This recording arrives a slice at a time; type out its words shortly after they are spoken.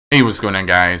what's going on,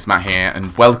 guys? Matt here,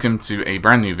 and welcome to a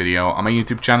brand new video on my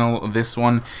YouTube channel. This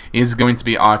one is going to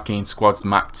be Arcane Squad's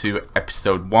Map 2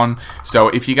 Episode 1. So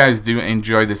if you guys do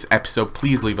enjoy this episode,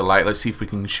 please leave a like. Let's see if we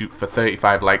can shoot for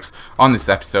 35 likes on this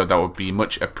episode. That would be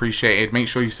much appreciated. Make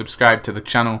sure you subscribe to the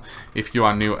channel if you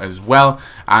are new as well.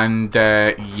 And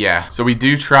yeah, so we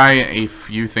do try a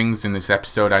few things in this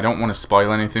episode. I don't want to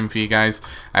spoil anything for you guys,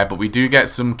 but we do get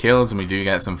some kills and we do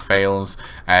get some fails.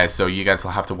 So you guys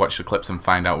will have to watch the clips and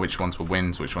find out which ones were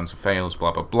wins, which ones were fails,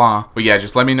 blah blah blah. But yeah,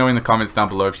 just let me know in the comments down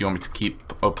below if you want me to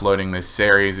keep uploading this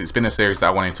series. It's been a series that I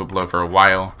wanted to upload for a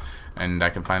while, and I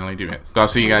can finally do it. So I'll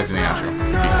see you guys in the outro.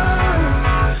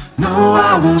 Peace. No,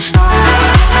 I won't stop.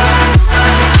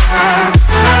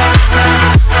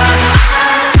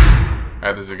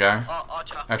 There's a guy.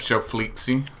 F-show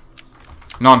Fleeksy.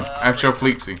 None. F-show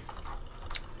Fleeksy.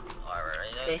 I already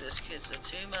know this kid's a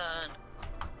two-man.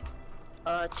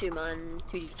 Two-man,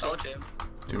 2DTR. Told you.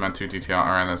 2-man, 2DTR.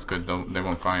 Alright, that's good. They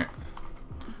won't fight.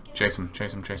 Chase him,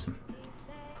 chase him, chase him.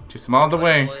 Chase him all the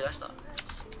way. Boy, that's not...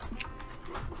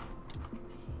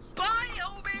 Bye,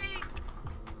 Obi!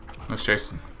 Let's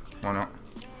chase him. Why not?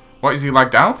 What, is he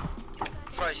lagged out?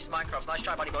 Froze, he's Minecraft. Nice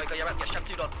try, buddy boy. Go, get Sham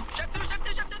 2 done. Sham 2, Sham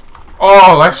 2, Sham 2!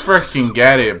 Oh, let's freaking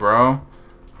get it, bro.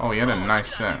 Oh, he had a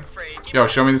nice set. Yo,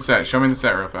 show me the set. Show me the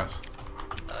set real fast.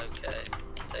 Okay,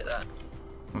 take that.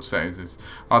 What set is this?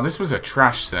 Oh, this was a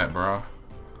trash set, bro.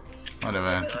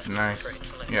 Whatever.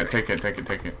 Nice. Yeah, take it, take it,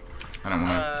 take it. I don't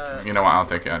want to. You know what? I'll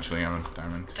take it. Actually, I'm a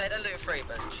diamond. Take that loot free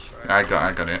bench. Right?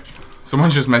 I got it.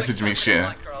 Someone just messaged me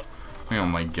shit. Oh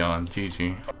my god,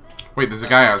 GG. Wait, there's a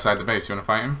guy outside the base. You wanna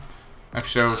fight him?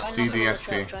 F-show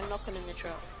CDST.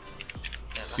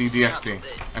 CDST.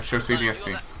 F-show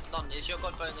CDST. Is your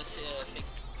god bonus thing?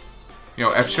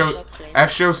 Yo,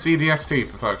 F-show CDST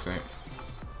for fuck's sake.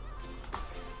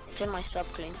 It's in my sub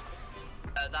clean.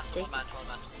 That's the man.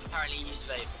 Apparently he used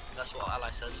vape. That's what Ally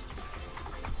says.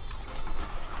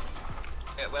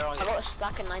 Okay, where are you? I got a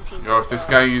stack of 19. Yo, if this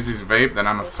guy uses vape, then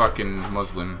I'm a fucking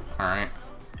Muslim. Alright?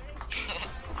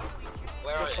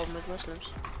 Where are you? Problem with Muslims?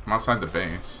 I'm outside the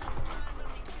base.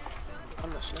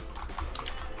 I'm Muslim.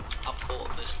 I'm for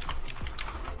this.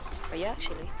 Are you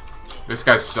actually? This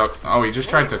guy sucks. Oh, he just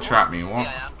tried to trap me. What?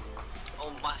 Yeah, I am.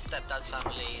 Oh, my stepdad's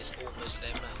family is all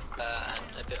Muslim,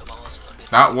 and a bit of Muslim.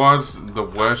 That was the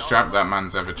worst trap that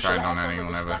man's ever tried on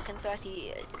anyone ever.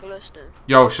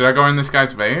 Yo, should I go in this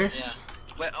guy's base?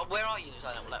 Yeah. Where are you?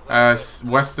 Like,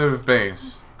 west of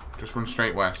base. Just run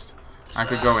straight west. I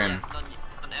could go in. On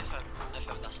FM,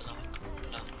 that's enough.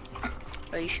 No.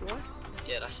 Are you sure?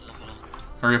 Yeah, that's enough.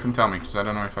 Hurry up and tell me, because I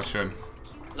don't know if I should.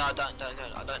 No, don't.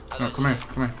 I don't. No, come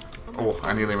here. Oh,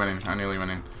 I nearly went in.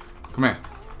 Come here.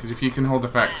 Because if you can hold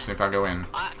effects if I go in.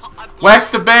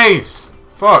 West of base!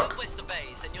 Fuck! West of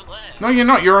base, and you're there. No, you're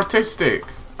not. You're autistic.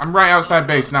 I'm right outside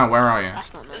base now. Where are you?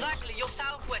 That's not nice. Exactly, you're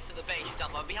southwest of the base, you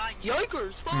dumb one. Behind you.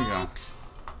 Yikers, There you go.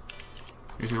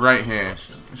 He's right here.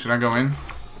 Should I go in?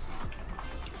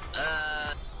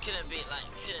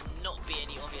 Couldn't not be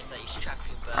any obvious that he's trapped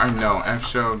you, but... I know.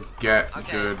 F-show, get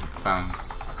good fun.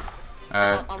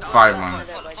 5 man.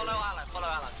 Follow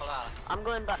Alan. I'm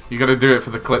going back. You gotta do it for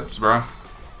the clips, bro.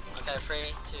 Okay,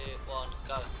 3, 2, 1,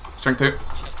 go. Strength 2.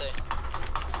 Shift 2.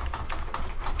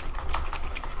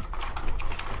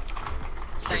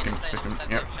 Stick him.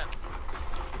 Yep.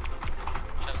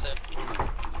 Shift 2.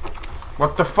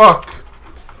 What the fuck?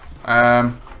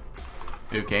 Okay.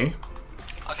 Okay,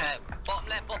 bottom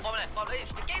left.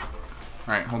 It's again.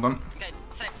 Alright, hold on. Okay,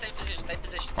 same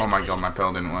position. Oh my god, my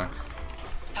pearl didn't work.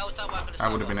 Pearls don't work on the I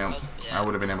would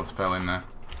have been able to pearl in there.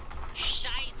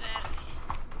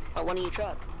 Oh, one of you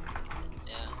trapped.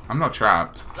 Yeah. I'm not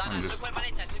trapped. I'm just... Look at my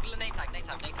name tag. Look at the name tag.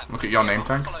 Look at your name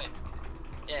tag? Follow him.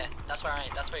 Yeah, that's where he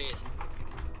is.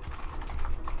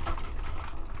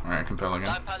 Alright, I can pearl again.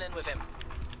 Don't pearl in with him.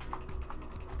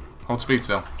 Hold speed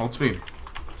still. Hold speed.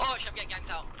 Oh, I'm getting ganked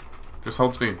out. Just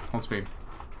hold speed.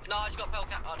 No, I just got pearl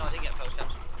cap. Oh no, I didn't get pearl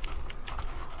cap.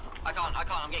 I can't,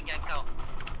 I'm getting ganked out.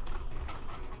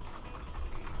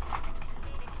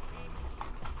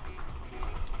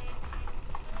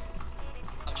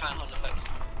 I'm trying to hold effect.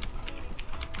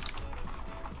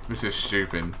 This is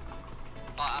stupid.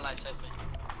 Oh, Ally saved me.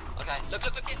 Okay, look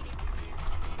in.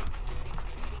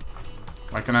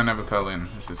 Why can I never pearl in?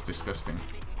 This is disgusting.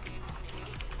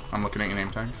 I'm looking at your name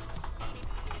tag.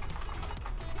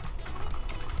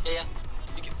 Yeah.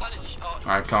 You can pearl in. Oh,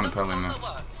 I can't pearl in there.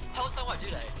 Pearls don't work, do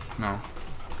they? No.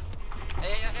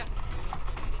 Yeah.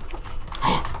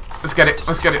 Let's get it.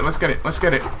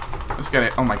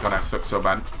 Oh my god, I suck so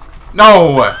bad.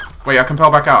 No! Wait, I can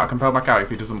pearl back out. If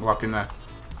he doesn't block in there.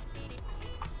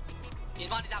 He's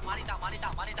money down.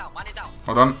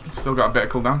 Hold on, still got a bit of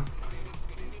cooldown.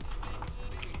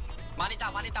 Man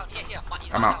it down, here.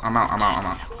 I'm out.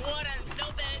 What a no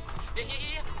bed.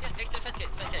 Here. Next to the fence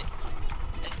gate,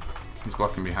 He's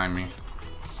blocking behind me.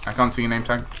 I can't see your name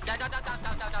tag. Down. Look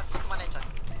at my name tag.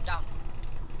 Down.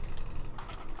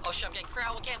 Oh shit, I'm getting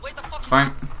crowd again. Where's the fuck?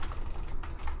 Fine.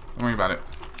 Don't worry about it.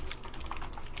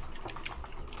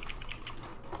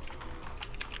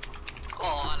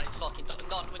 Oh, Alex fucking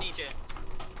done. We need you.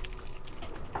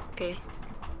 Okay.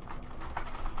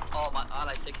 Oh my,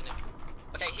 Alex taking him.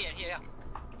 Okay, here.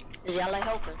 Is the ally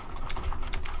helping?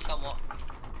 Somewhat.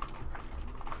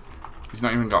 He's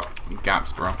not even got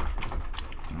gaps, bro.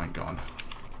 Oh my god.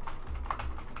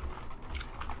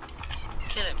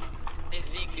 Kill him. There's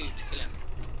ZQ to kill him.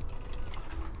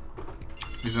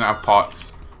 He doesn't have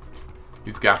pots.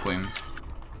 He's gappling.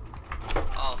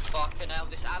 Oh fucking hell,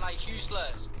 this ally's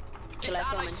useless. Shall I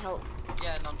come and help?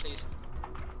 Yeah, none please.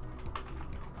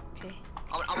 Okay.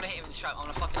 I'm gonna hit him with this trap. I'm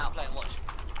gonna fucking outplay and watch.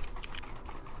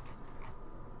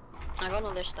 I got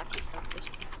another stack of this.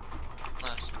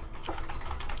 Nice.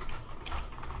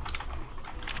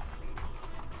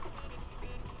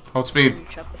 Hold speed.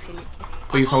 Trap if you need to.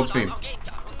 Please hold speed. I can't.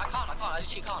 I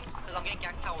literally can't. Because I'm getting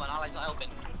ganked out when ally's not helping.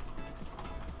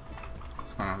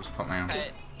 I'll just put my own.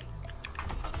 Okay.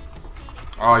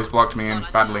 Oh, he's blocked me in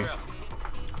badly.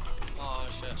 Oh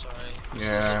shit, sorry.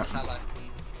 Yeah.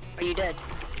 Are you dead?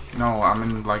 No, I'm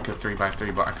in like a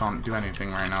 3x3, but I can't do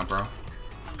anything right now, bro.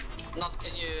 None,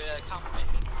 can you count for me?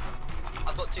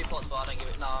 I've got 2 pots, but I don't give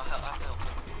it. No, I have to help.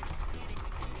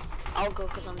 I'll go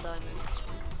because I'm diamond.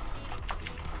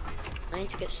 I need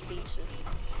to get speed soon.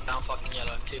 I'm fucking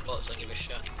yellow. 2 pots, don't give a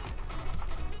shit.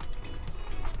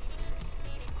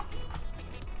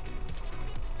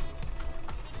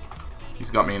 He's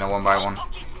got me in a 1x1. No,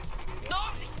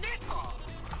 this nigga!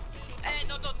 Hey,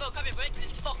 no, come here, break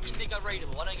this fucking nigga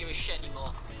raidable. I don't give a shit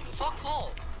anymore. Fuck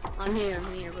all. I'm here,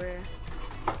 where?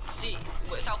 See,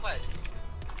 southwest.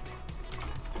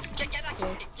 Get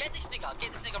this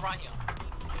nigga right here.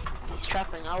 He's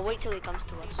trapping. I'll wait till he comes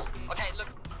to us. Okay, look.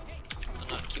 Oh,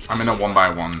 no, I'm in a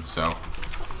 1x1, so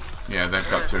yeah, they've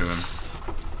got 2 of them.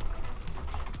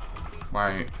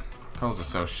 Why? Calls are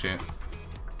so shit.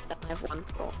 I have 1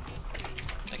 pot.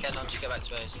 Okay, no, just get back to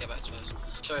base.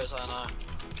 Sorry, as I know.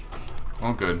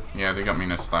 All good. Yeah, they got me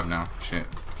in a slab now. Shit.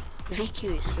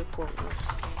 VQ is so pointless.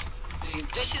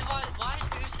 This is why is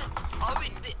Goosen? I'm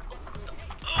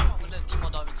gonna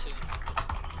demon diamond soon.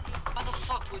 Why the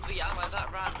fuck would we am I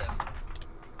that random?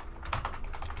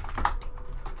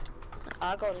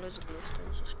 I got loads of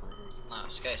glowstones, it's fine. No,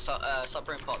 it's okay. Stop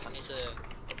bringing pots. I need to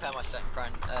repair my second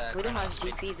crown. We don't have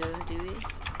GP though, do we?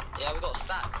 Yeah, we got a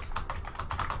stack.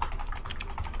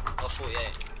 Oh,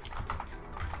 48.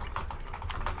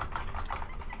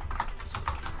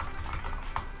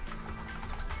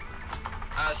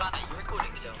 Zana, you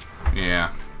recording still?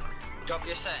 Yeah. Drop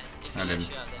your settings if you I get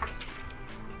didn't. shot then.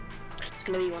 It's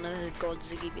gonna be one of the God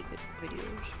Ziggy big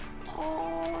videos.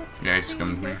 Oh, Yeah, he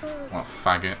scummed me. What a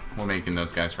faggot. We're making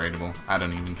those guys raidable. I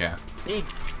don't even care. Big.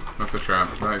 That's a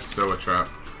trap. That is so a trap.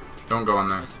 Don't go on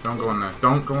there. Don't go on there.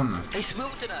 Don't go on there. They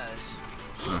smoked in us.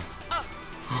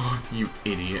 You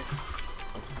idiot.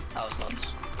 That was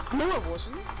nuts. no, it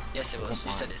wasn't. Yes, it was.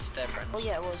 You said it's their friend. Oh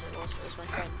yeah, it was my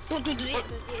friends.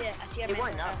 Yeah, I see. It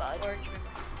wasn't that bad.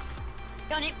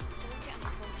 Got it.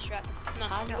 No,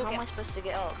 How am I supposed to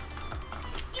get up?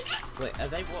 Wait, are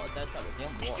they water dead? They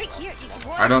don't It's water. right here. You can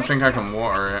water I don't right think I can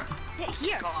water it. here. Yeah,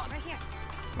 here. Right here.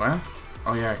 Where?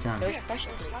 Oh yeah, I can. There's pressure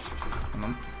plate. Come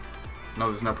on. No,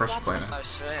 there's no pressure plate. No,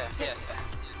 so yeah.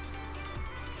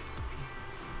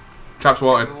 Trap's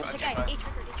watered. It's okay. Hey,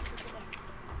 trigger.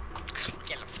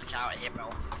 Get the fuck out of here, bro.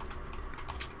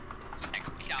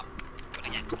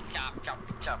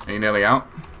 Jump. Are you nearly out?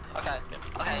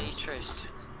 Okay, he's truced.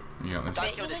 You got this.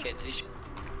 Don't kill this kid. He's...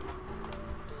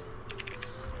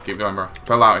 Keep going, bro.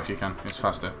 Pull out if you can. It's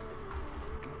faster.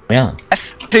 Yeah.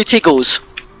 Two tickles.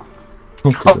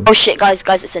 Oh shit, guys,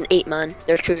 it's an 8-man.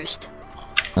 They're truced.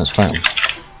 That's fine.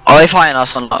 Are they fighting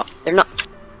us on that? They're not.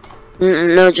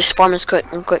 No, just farm us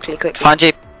quickly. Find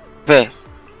GP.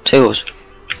 Tiggles.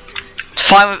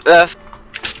 Find,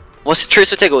 what's it? Truce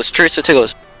with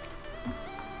Tiggles.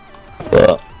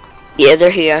 Yeah,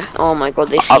 they're here. Oh my god,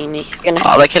 they see me. They're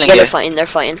killing yeah, you. they're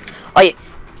fighting. Oh, yeah.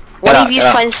 One of you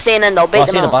try and stay in and I'll bait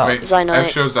them out. Wait, Zino. F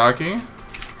shows Zaki?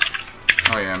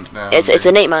 Oh yeah. It's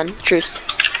an 8-man. Truced.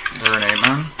 They're an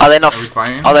 8-man? Are they not? Are we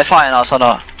fighting? Are they fighting us or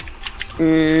not?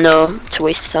 No, it's a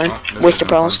waste of time. Oh, Waste of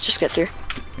problems. Just get through.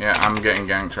 Yeah, I'm getting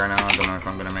ganked right now. I don't know if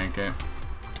I'm gonna make it.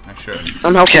 I should.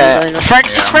 I'm helping Zino.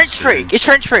 French freak. It's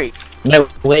French freak. No,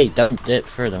 wait, don't dip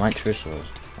further. My truce was.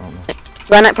 I don't know.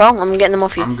 Granite Pro, I'm getting them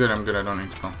off you. I'm good, I don't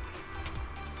need to go.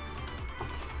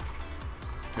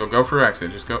 Yo, go through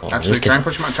exit, just go. Oh, Actually, try and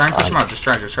push him out, just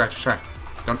try.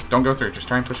 Don't go through, just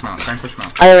try and push him out,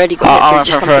 I already got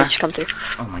it through, just come through.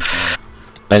 Oh my god.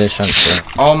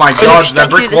 Oh my god, they're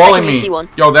brick walling me.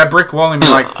 Yo, they're brick walling me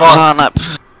like fuck.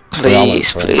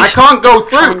 Please, please. I can't go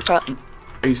through!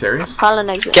 Are you serious? Pile and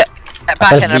exit. Get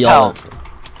back in the pal.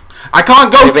 I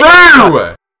can't go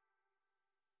through!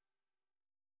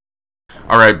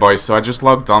 Alright boys, so I just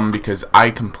logged on because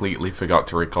I completely forgot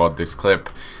to record this clip.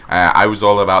 I was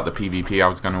all about the PvP, I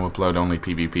was going to upload only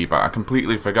PvP, but I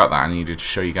completely forgot that I needed to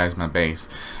show you guys my base.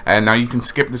 Now you can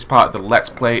skip this part of the Let's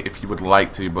Play if you would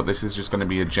like to, but this is just going to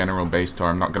be a general base tour.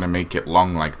 I'm not going to make it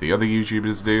long like the other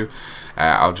YouTubers do.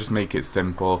 I'll just make it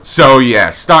simple. So yeah,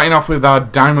 starting off with our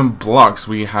diamond blocks,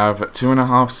 we have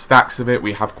 2.5 stacks of it.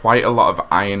 We have quite a lot of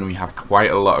iron, we have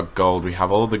quite a lot of gold, we have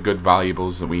all the good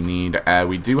valuables that we need.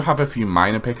 We do have a few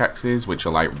miner pickaxes, which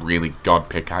are like really god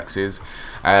pickaxes.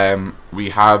 We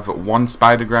have 1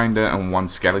 spider grinder and 1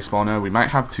 skelly spawner. We might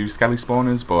have 2 skelly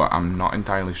spawners, but I'm not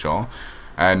entirely sure.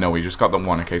 No, we just got the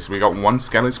 1. Okay, so we got 1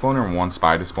 skelly spawner and 1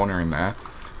 spider spawner in there.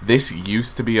 This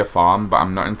used to be a farm, but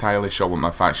I'm not entirely sure what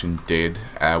my faction did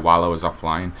while I was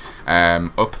offline.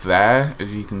 Up there,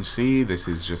 as you can see, this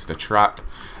is just a trap.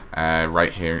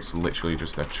 Right here, it's literally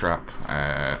just a trap.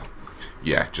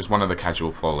 Yeah, just one of the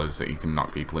casual fallers that you can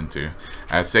knock people into.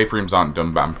 Safe rooms aren't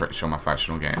done, but I'm pretty sure my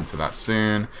faction will get into that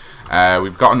soon.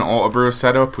 We've got an auto brewer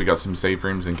set up. We got some safe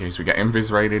rooms in case we get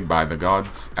invis raided by the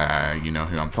gods. You know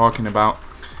who I'm talking about.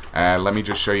 Let me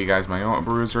just show you guys my auto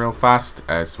brewers real fast.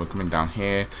 So we're coming down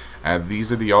here.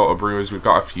 These are the auto brewers. We've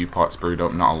got a few pots brewed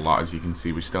up, not a lot as you can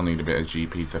see. We still need a bit of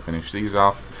GP to finish these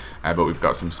off. But we've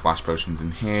got some splash potions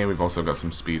in here. We've also got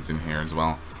some speeds in here as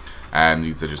well. And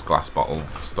these are just glass bottle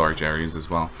storage areas as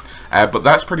well. But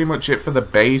that's pretty much it for the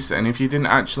base. And if you didn't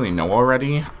actually know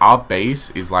already, our base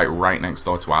is like right next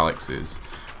door to Alex's.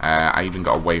 I even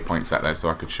got a waypoint set there so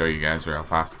I could show you guys real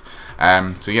fast.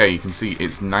 So yeah, you can see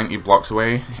it's 90 blocks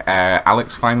away.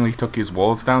 Alex finally took his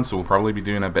walls down, so we'll probably be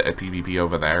doing a bit of PvP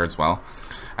over there as well.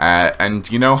 And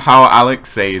you know how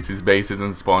Alex says his base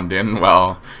isn't spawned in?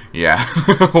 Well, yeah.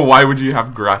 Why would you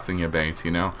have grass in your base,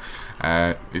 you know?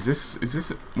 Is this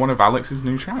one of Alex's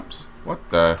new traps? What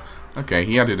the? Okay,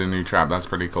 he added a new trap. That's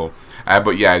pretty cool.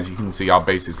 But yeah, as you can see, our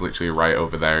base is literally right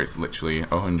over there. It's literally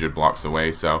 100 blocks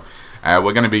away. So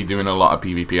we're going to be doing a lot of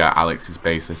PvP at Alex's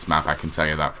base this map. I can tell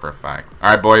you that for a fact. All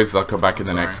right, boys. I'll go back in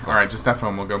the next clip. All right, just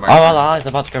F1. We'll go back. Oh, I was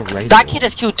about to go raid. That kid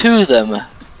has killed 2 of them.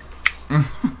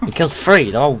 He killed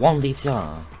 3. They're all 1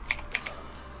 DTR.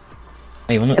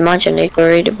 Hey, Imagine they were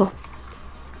raidable.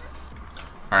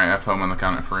 Alright, F home on the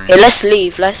count of 3. Hey, let's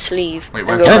leave. Wait,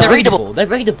 No, they're raidable. They're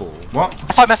raidable. What?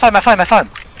 I found.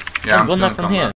 Yeah, I'm run still that from here.